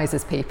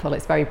surprises people.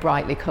 It's very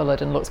brightly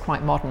coloured and looks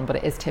quite modern, but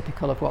it is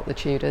typical of what the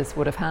Tudors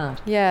would have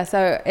had. Yeah,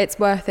 so it's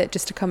worth it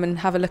just to come and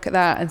have a look at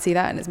that and see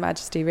that in its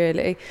majesty,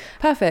 really.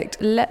 Perfect.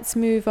 Let's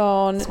move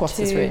on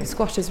to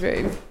Squatter's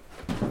room.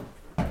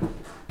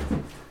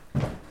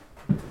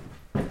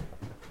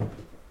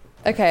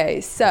 Okay,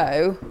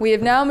 so we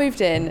have now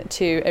moved in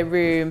to a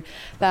room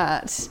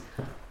that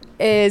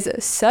is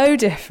so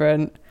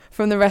different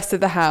from the rest of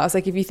the house.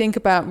 Like, if you think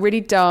about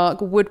really dark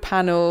wood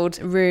panelled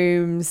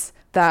rooms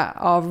that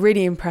are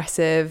really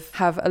impressive,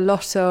 have a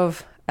lot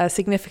of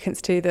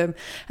significance to them,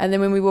 and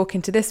then when we walk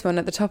into this one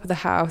at the top of the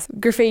house,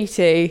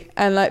 graffiti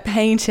and like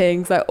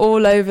paintings like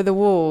all over the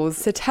walls.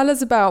 So tell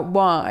us about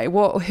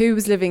who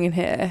was living in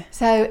here?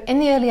 So in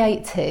the early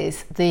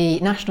 80s, the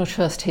National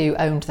Trust, who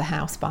owned the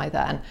house by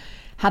then,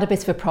 had a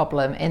bit of a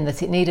problem in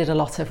that it needed a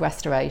lot of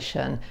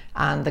restoration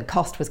and the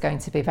cost was going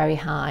to be very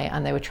high,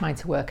 and they were trying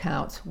to work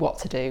out what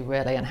to do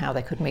really and how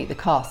they could meet the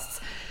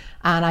costs.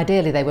 And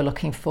ideally they were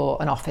looking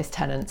for an office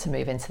tenant to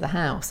move into the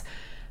house,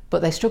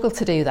 but they struggled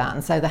to do that,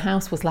 and so the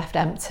house was left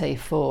empty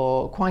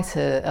for quite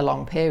a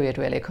long period,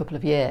 really, a couple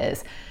of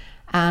years,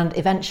 and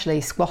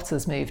eventually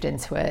squatters moved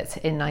into it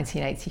in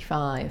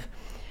 1985,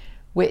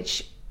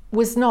 which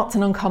was not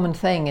an uncommon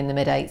thing in the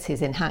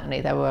mid-80s in Hackney.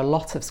 There were a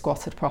lot of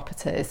squatted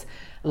properties,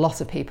 a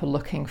lot of people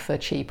looking for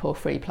cheap or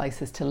free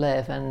places to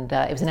live, and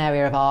it was an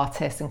area of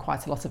artists and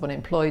quite a lot of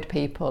unemployed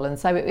people, and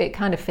so it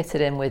kind of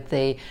fitted in with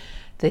the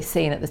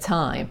scene at the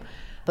time.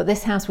 But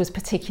this house was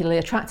particularly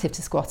attractive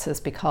to squatters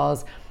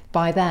because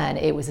by then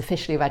it was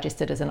officially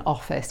registered as an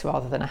office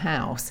rather than a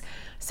house,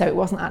 so it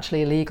wasn't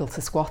actually illegal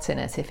to squat in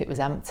it if it was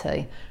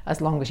empty,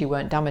 as long as you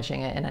weren't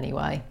damaging it in any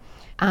way.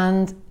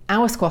 And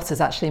our squatters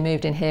actually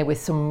moved in here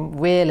with some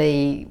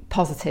really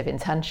positive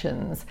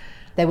intentions.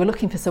 They were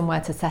looking for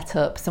somewhere to set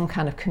up some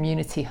kind of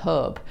community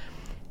hub,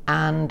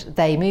 and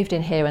they moved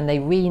in here and they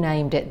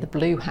renamed it the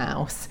Blue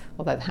House,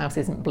 although the house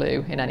isn't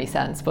blue in any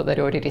sense, but they'd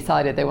already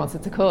decided they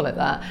wanted to call it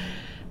that.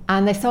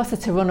 And they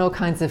started to run all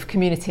kinds of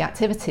community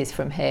activities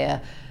from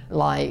here,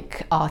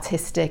 like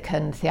artistic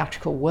and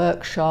theatrical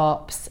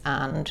workshops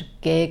and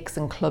gigs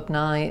and club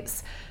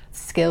nights,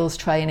 skills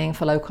training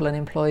for local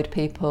unemployed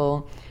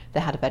people. They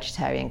had a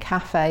vegetarian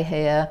cafe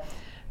here.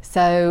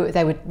 So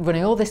they were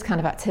running all this kind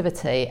of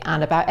activity,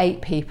 and about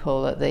 8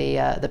 people at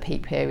the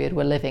peak period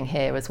were living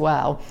here as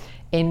well,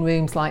 in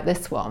rooms like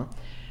this one.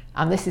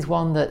 And this is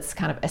one that's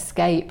kind of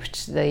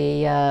escaped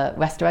the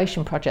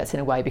restoration projects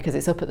in a way, because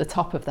it's up at the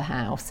top of the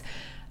house.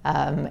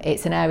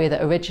 It's an area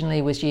that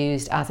originally was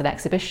used as an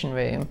exhibition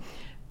room,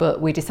 but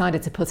we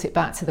decided to put it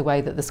back to the way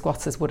that the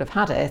squatters would have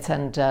had it,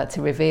 and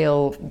to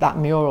reveal that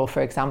mural,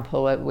 for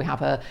example. We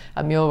have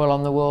a mural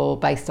on the wall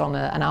based on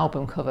an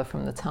album cover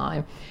from the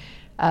time,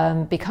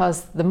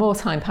 because the more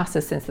time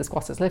passes since the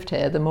squatters lived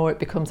here, the more it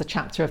becomes a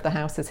chapter of the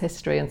house's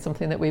history and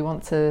something that we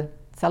want to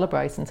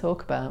celebrate and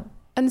talk about.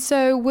 And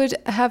so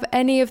have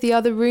any of the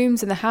other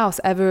rooms in the house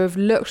ever have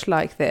looked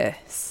like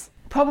this?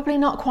 Probably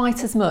not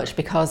quite as much,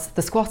 because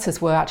the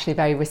squatters were actually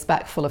very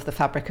respectful of the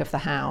fabric of the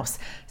house.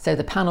 So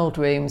the panelled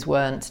rooms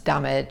weren't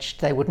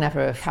damaged. They would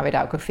never have carried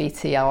out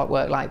graffiti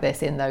artwork like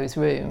this in those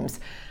rooms.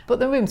 But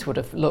the rooms would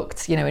have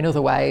looked, in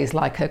other ways,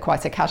 like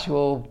quite a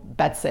casual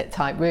bedsit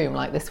type room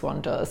like this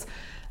one does.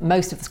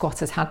 Most of the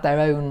squatters had their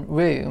own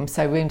room,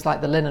 so rooms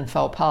like the linen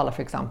fold parlour,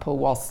 for example,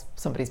 was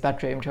somebody's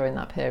bedroom during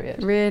that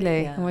period.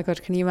 Really? Yeah. Oh my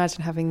God, can you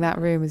imagine having that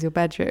room as your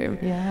bedroom?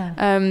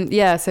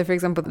 Yeah. So for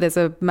example, there's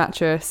a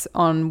mattress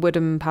on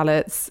wooden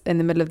pallets in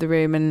the middle of the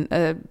room and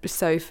a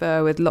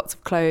sofa with lots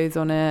of clothes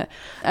on it.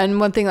 And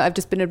one thing that I've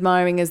just been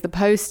admiring is the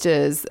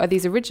posters. Are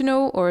these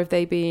original or have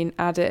they been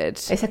added?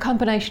 It's a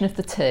combination of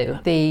the two.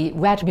 The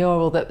red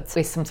mural that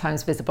is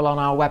sometimes visible on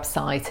our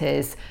website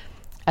is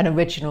an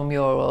original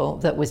mural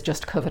that was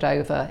just covered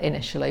over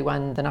initially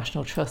when the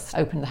National Trust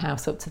opened the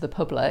house up to the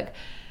public.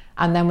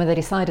 And then when they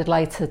decided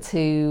later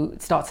to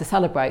start to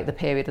celebrate the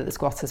period that the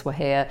squatters were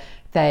here,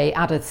 they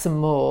added some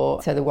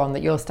more. So the one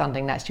that you're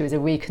standing next to is a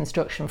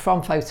reconstruction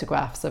from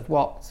photographs of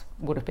what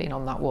would have been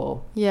on that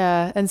wall.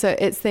 Yeah, and so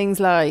it's things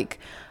like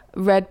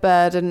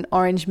Redbird and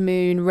Orange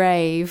Moon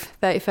Rave,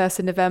 31st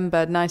of November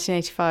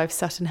 1985,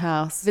 Sutton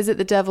House. Visit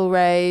the Devil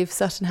Rave,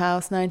 Sutton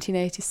House,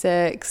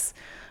 1986.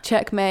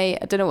 Checkmate,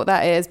 I don't know what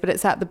that is, but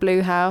it's at the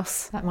Blue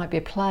House. That might be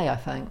a play, I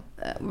think.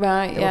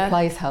 Right, There were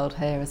plays held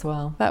here as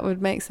well. That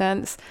would make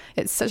sense.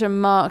 It's such a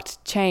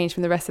marked change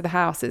from the rest of the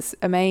house. It's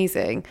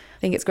amazing. I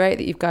think it's great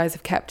that you guys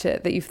have kept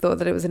it, that you've thought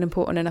that it was an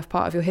important enough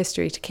part of your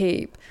history to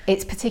keep.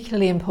 It's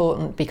particularly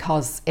important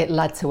because it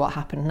led to what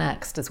happened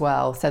next as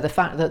well. So the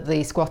fact that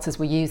the squatters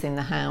were using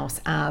the house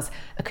as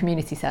a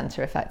community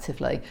centre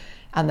effectively,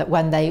 and that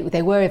when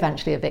they were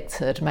eventually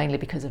evicted, mainly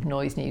because of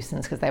noise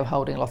nuisance, because they were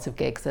holding a lot of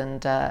gigs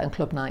and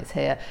club nights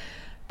here.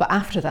 But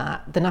after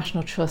that, the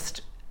National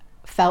Trust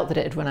felt that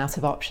it had run out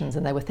of options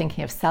and they were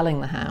thinking of selling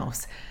the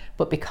house.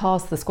 But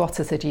because the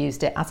squatters had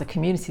used it as a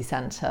community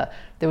centre,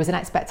 there was an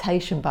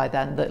expectation by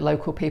then that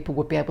local people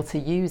would be able to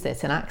use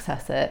it and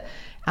access it.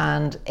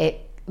 And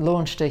it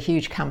launched a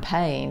huge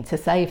campaign to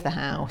save the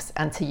house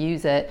and to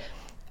use it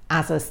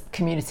as a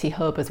community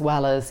hub as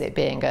well as it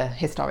being a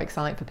historic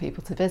site for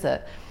people to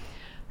visit.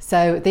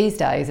 So these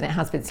days, and it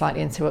has been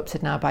slightly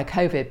interrupted now by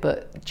COVID,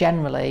 but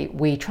generally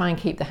we try and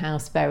keep the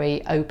house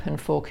very open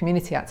for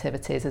community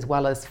activities as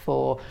well as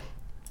for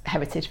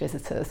heritage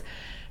visitors.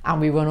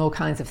 And we run all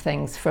kinds of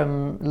things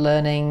from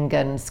learning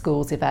and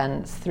schools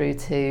events through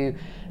to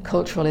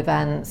cultural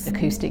events,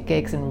 acoustic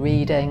gigs and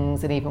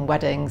readings and even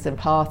weddings and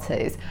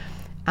parties.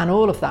 And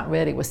all of that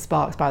really was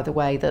sparked by the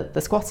way that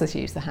the squatters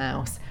used the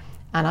house.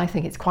 And I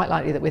think it's quite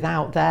likely that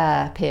without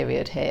their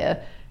period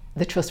here,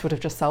 the Trust would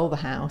have just sold the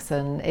house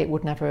and it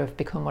would never have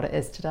become what it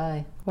is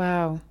today.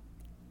 Wow.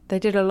 They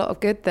did a lot of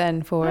good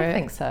then for it. I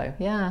think so,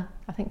 yeah.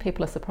 I think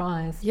people are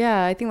surprised.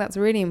 Yeah, I think that's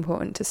really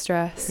important to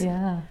stress.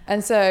 Yeah.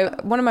 And so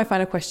one of my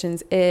final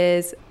questions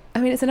is, I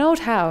mean, it's an old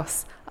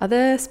house. Are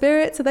there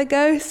spirits? Are there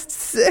ghosts?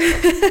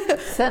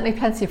 Certainly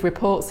plenty of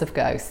reports of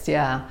ghosts,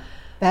 yeah.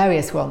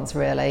 Various ones,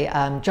 really.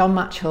 John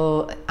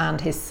Matchell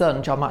and his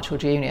son, John Matchell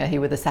Jr.,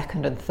 who were the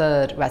second and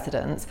third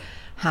residents,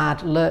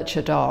 had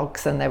lurcher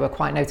dogs, and they were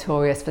quite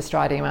notorious for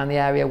striding around the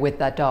area with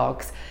their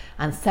dogs.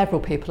 And several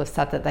people have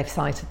said that they've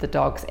sighted the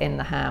dogs in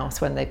the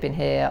house when they've been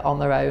here on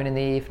their own in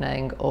the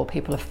evening, or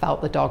people have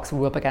felt the dogs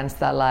rub against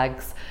their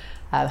legs.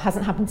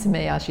 Hasn't happened to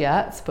me as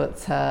yet,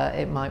 but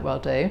it might well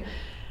do.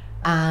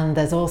 And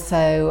there's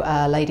also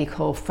a lady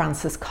called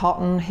Frances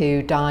Cotton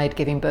who died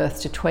giving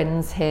birth to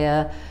twins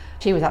here.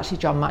 She was actually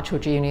John Matchell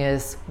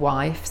Jr.'s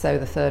wife, so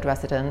the third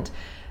resident.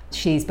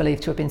 She's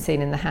believed to have been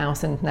seen in the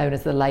house and known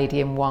as the Lady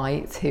in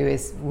White, who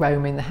is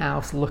roaming the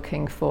house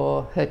looking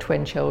for her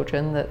twin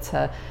children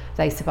that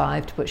they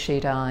survived, but she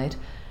died.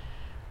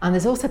 And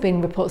there's also been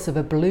reports of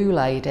a blue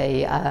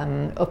lady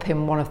up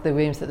in one of the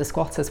rooms that the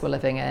squatters were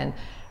living in,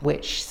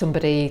 which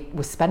somebody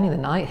was spending the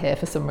night here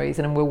for some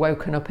reason and were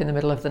woken up in the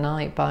middle of the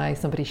night by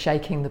somebody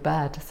shaking the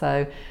bed.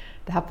 So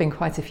there have been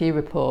quite a few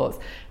reports.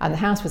 And the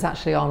house was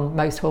actually on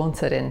Most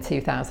Haunted in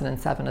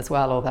 2007 as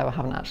well, although I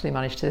haven't actually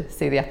managed to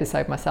see the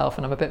episode myself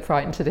and I'm a bit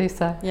frightened to do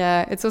so.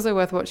 Yeah, it's also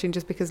worth watching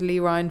just because Lee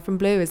Ryan from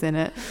Blue is in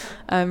it,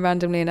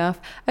 randomly enough.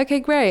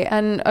 Okay, great.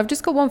 And I've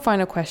just got one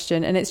final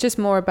question, and it's just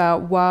more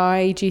about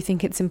why do you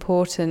think it's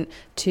important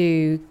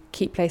to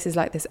keep places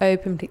like this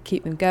open, to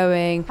keep them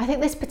going? I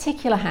think this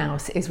particular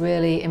house is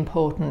really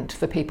important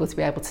for people to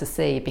be able to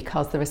see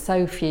because there are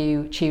so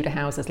few Tudor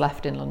houses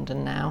left in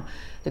London now.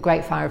 The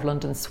Great Fire of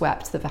London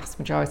swept the vast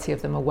majority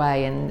of them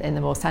away in the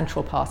more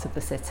central part of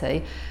the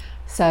city.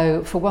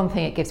 So for one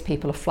thing, it gives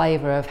people a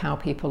flavour of how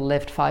people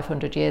lived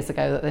 500 years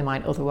ago that they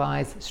might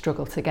otherwise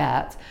struggle to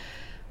get.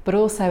 But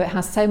also it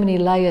has so many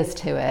layers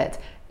to it.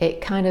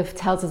 It kind of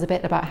tells us a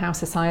bit about how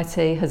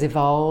society has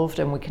evolved,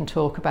 and we can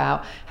talk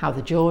about how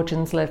the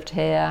Georgians lived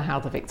here, how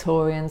the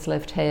Victorians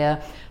lived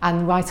here,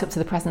 and right up to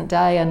the present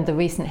day and the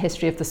recent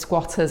history of the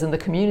squatters and the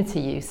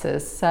community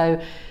uses.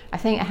 So I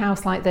think a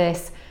house like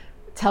this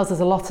tells us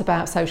a lot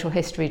about social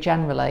history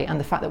generally, and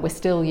the fact that we're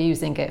still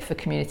using it for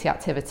community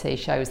activity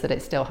shows that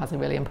it still has a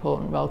really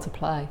important role to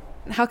play.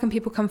 How can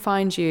people come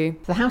find you?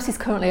 The house is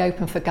currently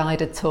open for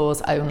guided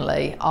tours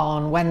only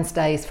on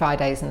Wednesdays,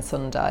 Fridays and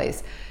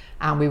Sundays.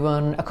 and we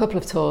run a couple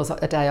of tours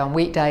a day on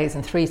weekdays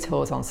and 3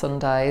 tours on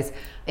Sundays.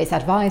 It's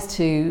advised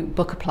to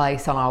book a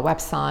place on our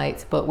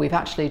website, but we've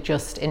actually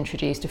just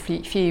introduced a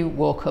few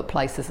walk-up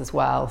places as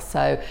well,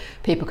 so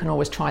people can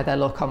always try their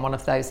luck on one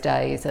of those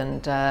days,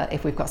 and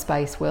if we've got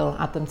space, we'll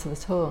add them to the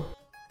tour.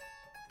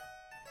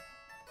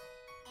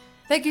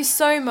 Thank you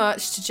so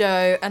much to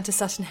Jo and to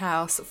Sutton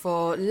House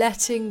for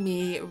letting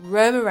me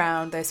roam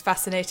around those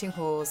fascinating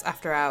halls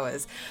after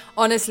hours.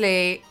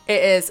 Honestly,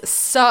 it is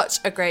such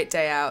a great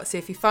day out. So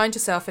if you find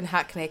yourself in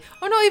Hackney,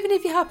 or not even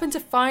if you happen to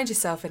find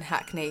yourself in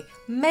Hackney,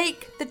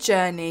 make the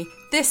journey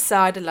this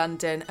side of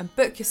London and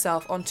book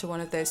yourself onto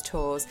one of those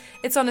tours.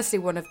 It's honestly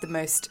one of the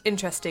most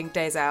interesting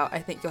days out I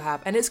think you'll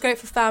have, and it's great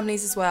for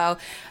families as well.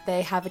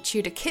 They have a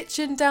Tudor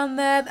kitchen down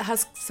there that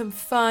has some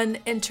fun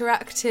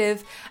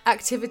interactive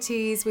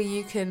activities where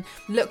you can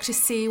look to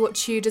see what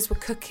Tudors were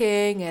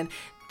cooking and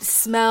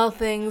smell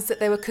things that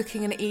they were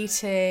cooking and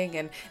eating,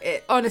 and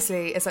it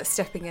honestly is like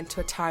stepping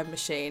into a time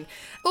machine.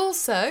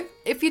 Also,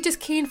 if you're just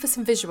keen for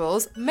some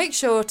visuals, make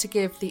sure to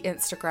give the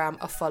Instagram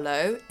a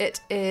follow.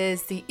 It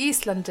is the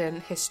East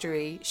London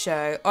History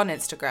Show on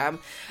Instagram.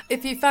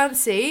 If you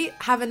fancy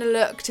having a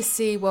look to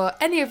see what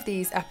any of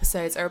these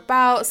episodes are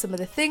about, some of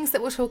the things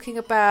that we're talking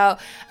about,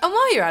 and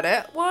while you're at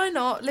it, why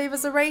not leave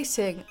us a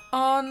rating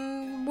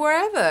on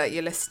wherever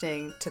you're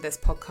listening to this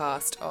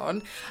podcast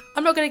on.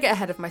 I'm not going to get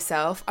ahead of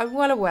myself. I'm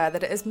well aware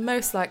that it is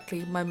most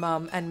likely my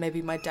mum and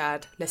maybe my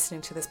dad listening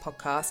to this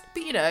podcast,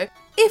 but you know,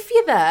 if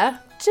you're there,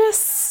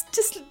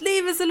 just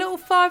leave us a little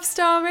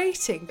 5-star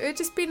rating. It would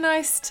just be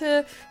nice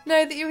to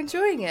know that you're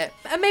enjoying it,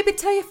 and maybe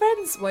tell your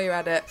friends while you're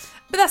at it.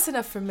 But that's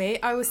enough from me.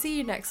 I will see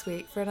you next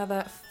week for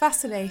another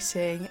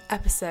fascinating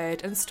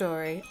episode and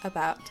story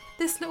about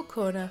this little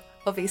corner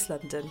of East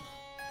London.